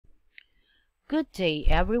Good day,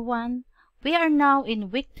 everyone. We are now in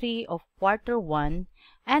week 3 of quarter 1,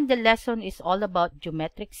 and the lesson is all about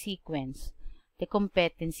geometric sequence. The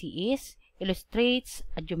competency is illustrates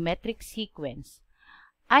a geometric sequence.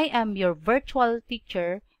 I am your virtual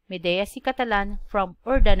teacher, Medea C. Catalan from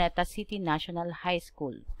Urdaneta City National High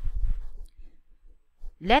School.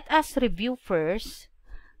 Let us review first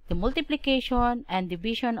the multiplication and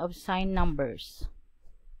division of sign numbers.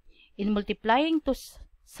 In multiplying two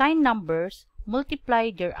sign numbers,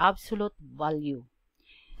 multiply their absolute value.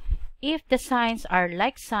 If the signs are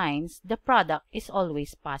like signs, the product is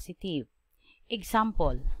always positive.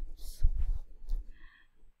 Example: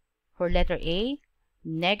 for letter A,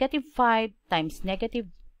 negative 5 times negative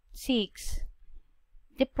 6,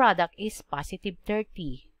 the product is positive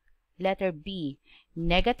 30. Letter B,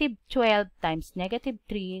 negative 12 times negative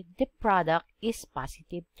 3, the product is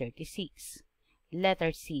positive 36.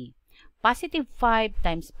 Letter C, positive 5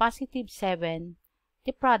 times positive 7,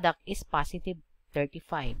 the product is positive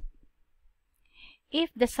 35. If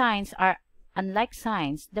the signs are unlike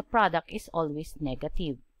signs, the product is always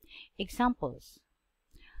negative. Examples: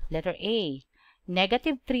 letter A,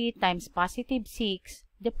 negative 3 times positive 6,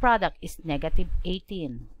 the product is negative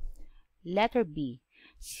 18. Letter B,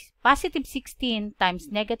 positive 16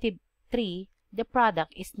 times negative 3, the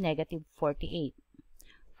product is negative 48.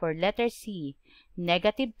 For letter C,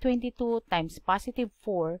 negative 22 times positive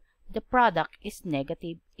 4, the product is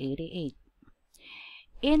negative 88.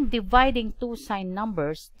 In dividing two sign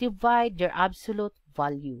numbers, divide their absolute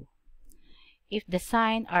value. If the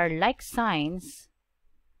signs are like signs,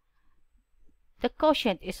 the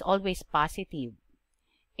quotient is always positive.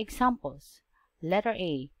 Examples: letter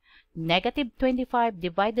A, negative 25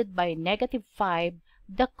 divided by negative 5,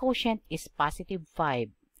 the quotient is positive 5.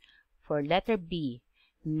 For letter B,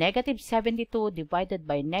 negative 72 divided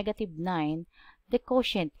by negative 9, the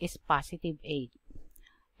quotient is positive 8.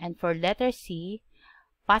 And for letter C,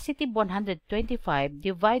 positive 125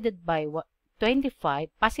 divided by 25,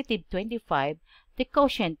 positive 25, the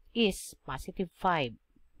quotient is positive 5.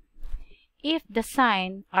 If the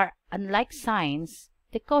signs are unlike signs,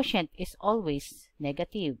 the quotient is always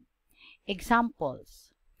negative.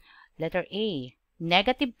 Examples: letter A,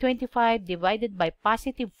 negative 25 divided by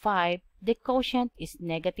positive 5, the quotient is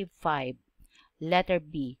negative 5. Letter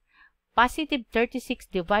B, positive 36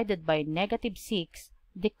 divided by negative 6,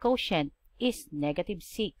 the quotient is negative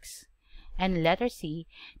 6. And letter C,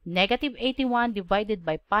 negative 81 divided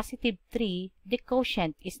by positive 3, the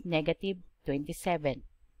quotient is negative 27.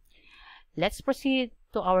 Let's proceed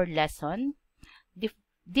to our lesson.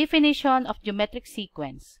 Definition of geometric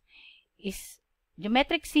sequence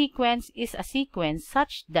geometric sequence is a sequence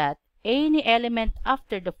such that any element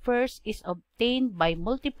after the first is obtained by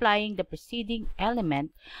multiplying the preceding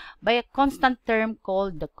element by a constant term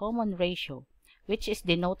called the common ratio, which is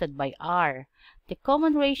denoted by R. The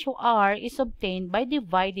common ratio R is obtained by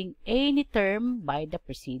dividing any term by the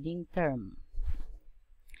preceding term.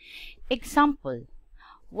 Example: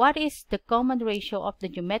 what is the common ratio of the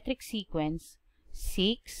geometric sequence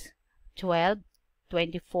 6, 12,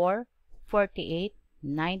 24, 48,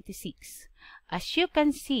 96? As you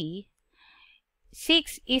can see,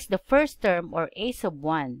 6 is the first term or a sub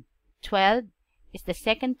 1, 12 is the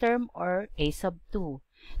second term or a sub 2,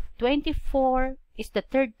 24 is the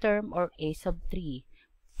third term or a sub 3,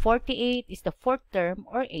 48 is the fourth term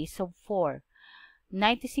or a sub 4,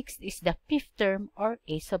 96 is the fifth term or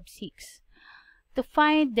a sub 6. To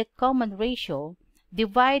find the common ratio,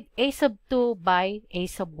 divide a sub 2 by a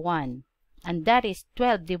sub 1, and that is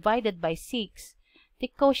 12 divided by 6, the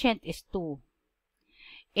quotient is 2.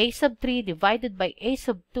 A sub 3 divided by a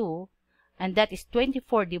sub 2, and that is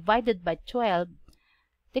 24 divided by 12,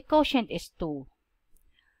 the quotient is 2.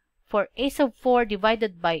 For a sub 4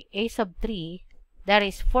 divided by a sub 3, that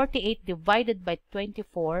is 48 divided by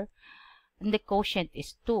 24, and the quotient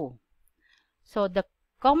is 2. So the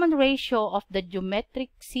common ratio of the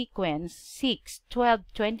geometric sequence 6, 12,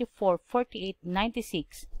 24, 48,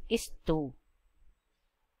 96 is 2.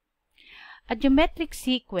 A geometric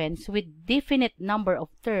sequence with definite number of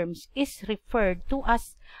terms is referred to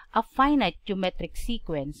as a finite geometric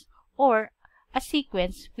sequence or a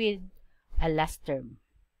sequence with a last term.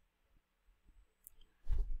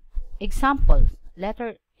 Example: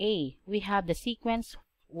 letter A, we have the sequence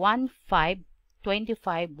 1, 5,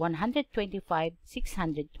 25, 125,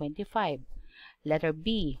 625. Letter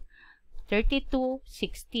B, 32,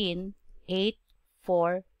 16, 8,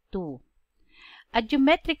 4, 2. A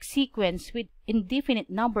geometric sequence with indefinite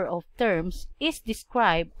number of terms is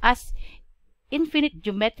described as infinite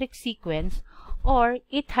geometric sequence or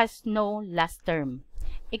it has no last term.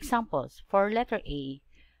 Examples for letter A,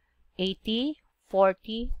 80,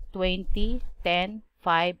 40, 20, 10,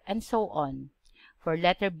 5, and so on. For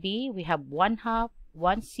letter B, we have 1/2,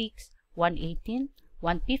 1/6, 1/18,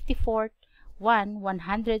 1/54,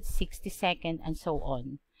 1/162, and so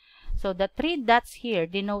on. So the 3 dots here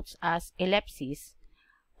denotes as ellipsis,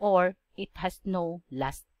 or it has no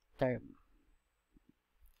last term.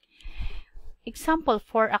 Example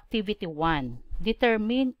for activity 1.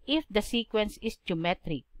 Determine if the sequence is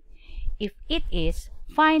geometric. If it is,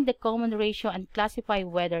 find the common ratio and classify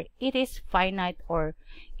whether it is finite or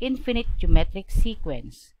infinite geometric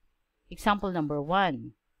sequence. Example number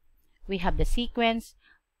 1. We have the sequence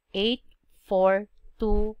 8, 4,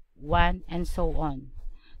 2, 1, and so on.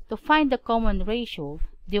 To find the common ratio,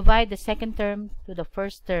 divide the second term to the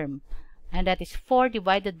first term, and that is 4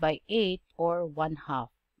 divided by 8, or 1/2.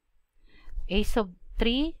 A sub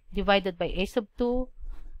 3 divided by a sub 2,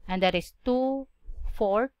 and that is 2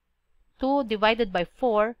 4, 2 divided by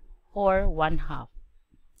 4, or 1/2.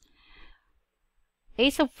 A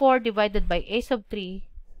sub 4 divided by a sub 3,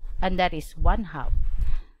 and that is 1/2.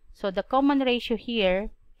 So the common ratio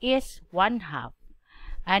here is 1/2,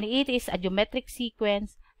 and it is a geometric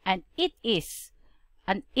sequence, and it is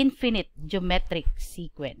an infinite geometric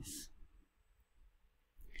sequence.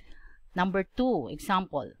 Number 2,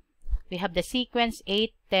 example. We have the sequence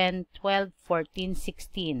 8, 10, 12, 14,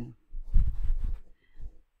 16.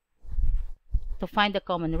 To find the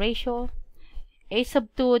common ratio, a sub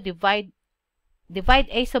 2 divide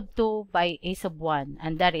a sub 2 by a sub 1,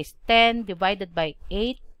 and that is 10 divided by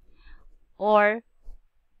 8, or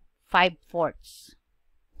 5/4.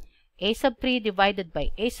 A sub 3 divided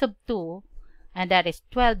by a sub 2, and that is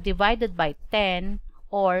 12 divided by 10,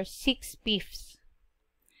 or 6/5.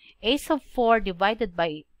 A sub 4 divided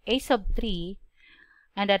by a sub 3,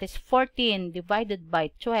 and that is 14 divided by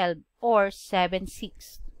 12, or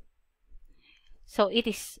 7/6. So it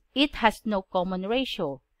has no common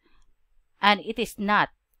ratio, and it is not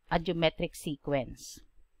a geometric sequence.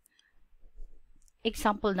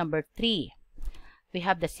 Example number 3. We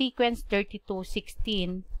have the sequence 32,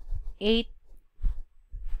 16, 8,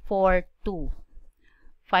 4, 2.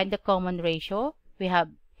 Find the common ratio. We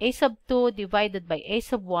have a sub 2 divided by a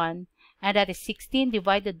sub 1, and that is 16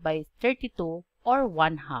 divided by 32, or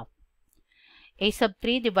 1/2. A sub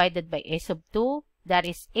 3 divided by a sub 2, that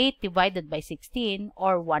is 8 divided by 16,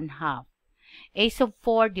 or 1/2. A sub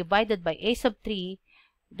 4 divided by a sub 3,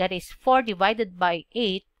 that is 4 divided by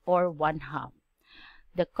 8, or 1/2.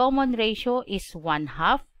 The common ratio is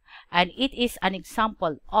 1/2, and it is an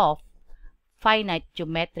example of finite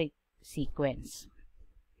geometric sequence.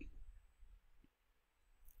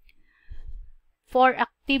 For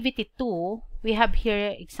activity 2, we have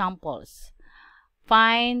here examples.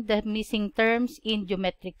 Find the missing terms in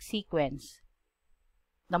geometric sequence.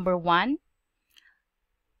 Number 1,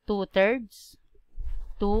 2/3,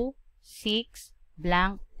 2, 6,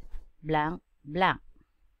 blank, blank, blank.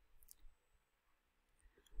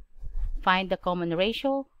 Find the common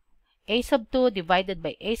ratio. A sub 2 divided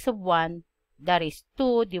by a sub 1, that is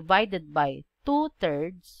 2 divided by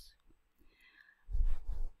 2/3.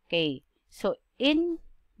 Okay, so in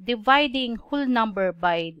dividing whole number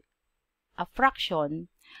by a fraction,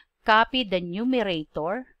 copy the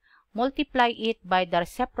numerator, multiply it by the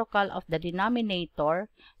reciprocal of the denominator.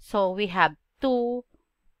 So we have 2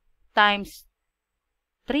 times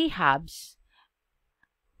 3/2.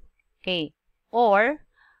 Okay, or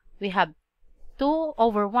we have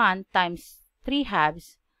 2/1 times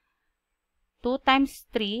 3/2. 2 times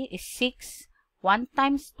 3 is 6. 1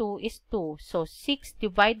 times 2 is 2. So 6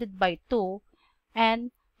 divided by 2,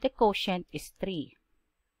 and the quotient is 3.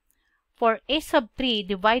 For a sub 3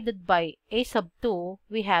 divided by a sub 2,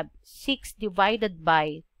 we have 6 divided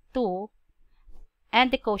by 2,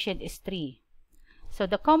 and the quotient is 3. So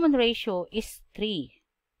the common ratio is 3.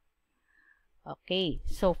 Okay,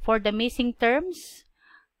 so for the missing terms,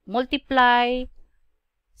 multiply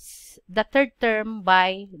the third term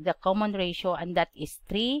by the common ratio, and that is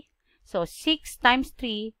 3. So 6 times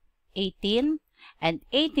 3, 18, and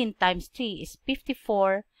 18 times 3 is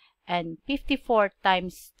 54, and 54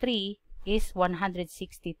 times 3 is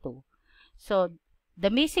 162. So the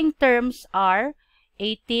missing terms are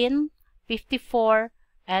 18, 54,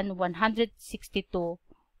 and 162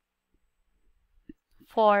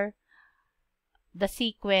 for the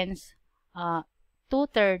sequence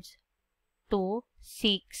 2/3, 2,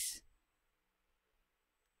 6,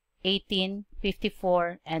 18,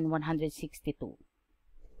 54, and 162.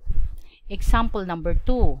 Example number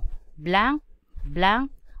 2. Blank,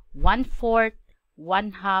 blank, 1/4,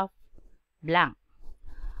 1/2, blank.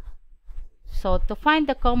 So to find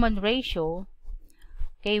the common ratio,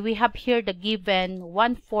 Okay, we have here the given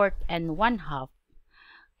 1/4 and 1/2.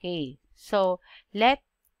 Okay, so let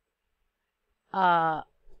a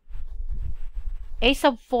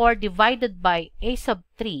sub 4 divided by a sub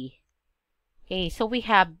 3. Okay, so we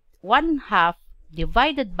have 1/2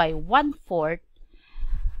 divided by 1/4.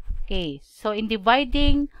 Okay, so in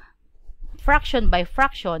dividing fraction by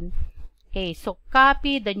fraction, okay, so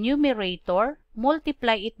copy the numerator,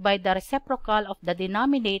 multiply it by the reciprocal of the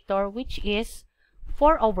denominator, which is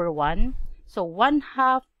 4/1. So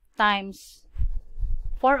 1/2 times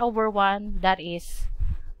 4/1, that is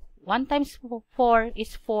 1 times 4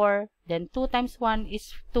 is 4, then 2 times 1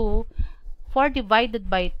 is 2, 4 divided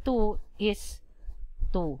by 2 is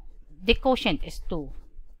 2. The quotient is 2.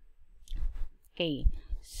 Okay,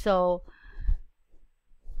 so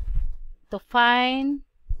to find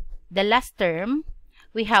the last term,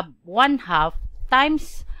 we have 1/2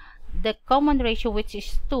 times the common ratio, which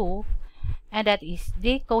is 2, and that is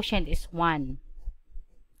the quotient is 1.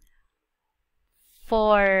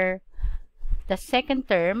 For the second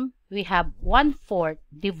term, we have 1/4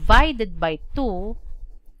 divided by 2.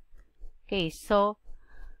 Okay, so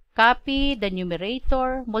copy the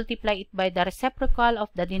numerator, multiply it by the reciprocal of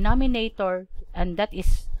the denominator, and that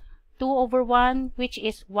is 2/1, which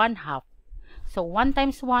is 1/2. So 1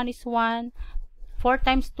 times 1 is 1, 4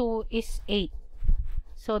 times 2 is 8.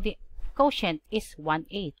 So the quotient is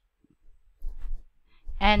 1/8.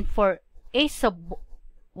 And for a sub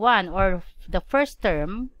 1, or the first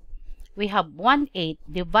term, we have 1/8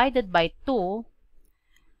 divided by 2,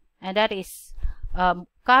 and that is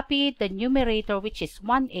copy the numerator, which is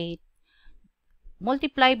 1/8,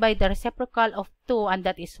 multiply by the reciprocal of 2, and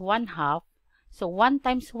that is 1/2. So 1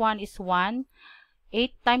 times 1 is 1,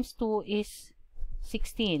 8 times 2 is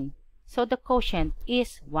 16. So the quotient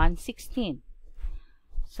is 1/16.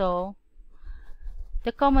 So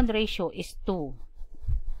the common ratio is 2.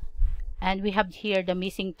 And we have here the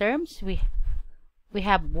missing terms. We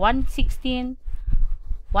have 1/16,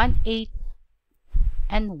 1/8,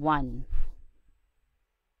 and 1.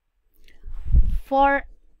 For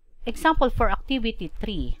example, for activity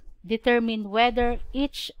 3, determine whether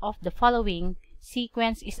each of the following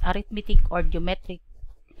sequence is arithmetic or geometric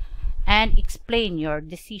and explain your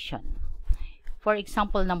decision. For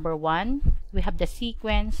example number 1, we have the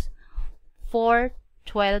sequence 4,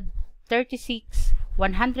 12, 36,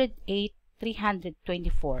 108,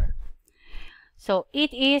 324. So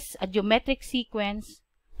it is a geometric sequence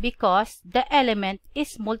because the element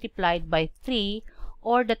is multiplied by 3,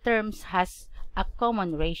 or the terms has a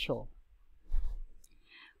common ratio.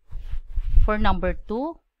 For number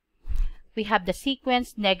 2, we have the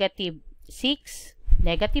sequence -6,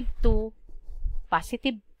 -2,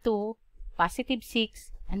 +2,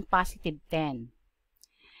 +6, and +10.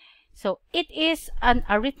 So it is an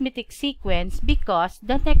arithmetic sequence because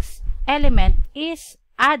the next element is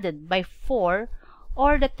added by 4,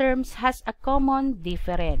 or the terms has a common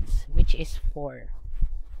difference, which is 4.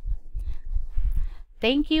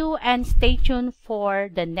 Thank you, and stay tuned for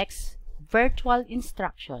the next virtual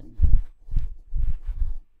instruction.